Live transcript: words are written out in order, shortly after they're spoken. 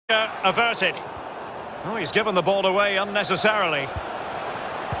Averted. Oh, he's given the ball away unnecessarily.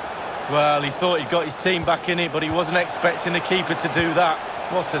 Well, he thought he'd got his team back in it, but he wasn't expecting the keeper to do that.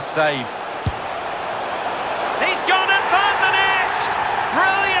 What a save. He's gone and found the net!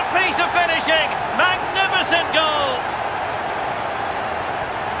 Brilliant piece of finishing! Magnificent goal!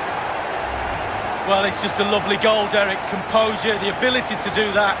 Well, it's just a lovely goal, Derek. Composure, the ability to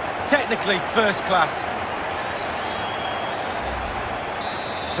do that. Technically, first class.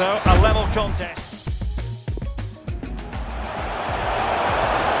 So, a level contest.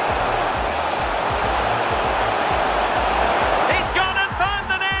 He's gone and found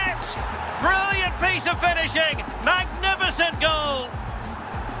the net! Brilliant piece of finishing! Magnificent goal!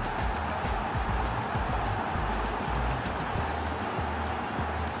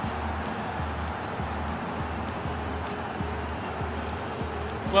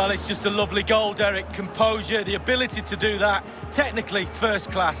 Well, it's just a lovely goal, Derek. Composure, the ability to do that. Technically,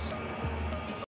 first class.